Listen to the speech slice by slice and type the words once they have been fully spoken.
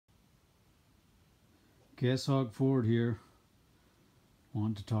Gas Hog Ford here.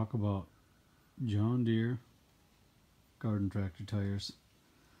 Want to talk about John Deere garden tractor tires.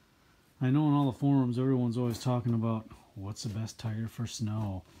 I know in all the forums everyone's always talking about what's the best tire for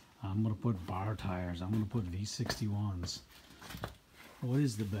snow. I'm going to put bar tires. I'm going to put V61s. What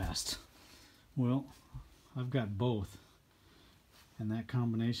is the best? Well, I've got both. And that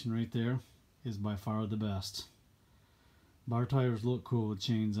combination right there is by far the best. Bar tires look cool with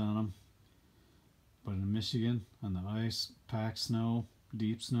chains on them. But in Michigan, on the ice, packed snow,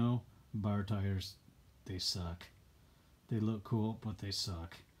 deep snow, bar tires, they suck. They look cool, but they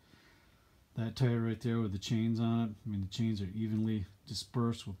suck. That tire right there with the chains on it, I mean the chains are evenly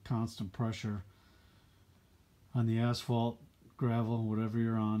dispersed with constant pressure on the asphalt, gravel, whatever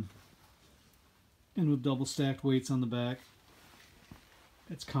you're on. And with double stacked weights on the back,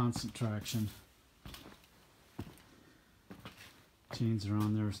 it's constant traction. Chains are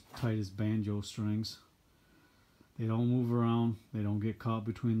on there as tight as banjo strings. They don't move around. They don't get caught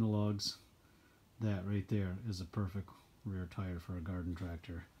between the lugs. That right there is a perfect rear tire for a garden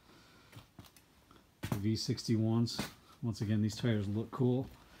tractor. The V61s, once again, these tires look cool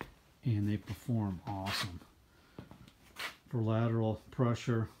and they perform awesome. For lateral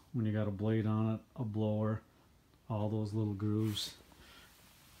pressure, when you got a blade on it, a blower, all those little grooves,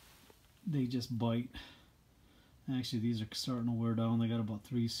 they just bite. Actually, these are starting to wear down. They got about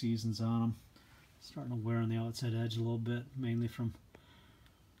 3 seasons on them. Starting to wear on the outside edge a little bit, mainly from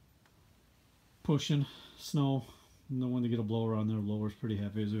pushing snow. And then when they get a blower on there, the blower's pretty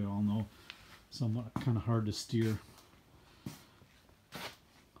heavy, as we all know. Somewhat kind of hard to steer,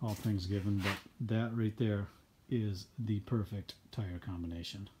 all things given. But that right there is the perfect tire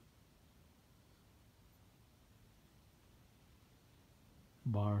combination.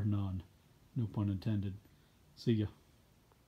 Bar none. No pun intended. See ya.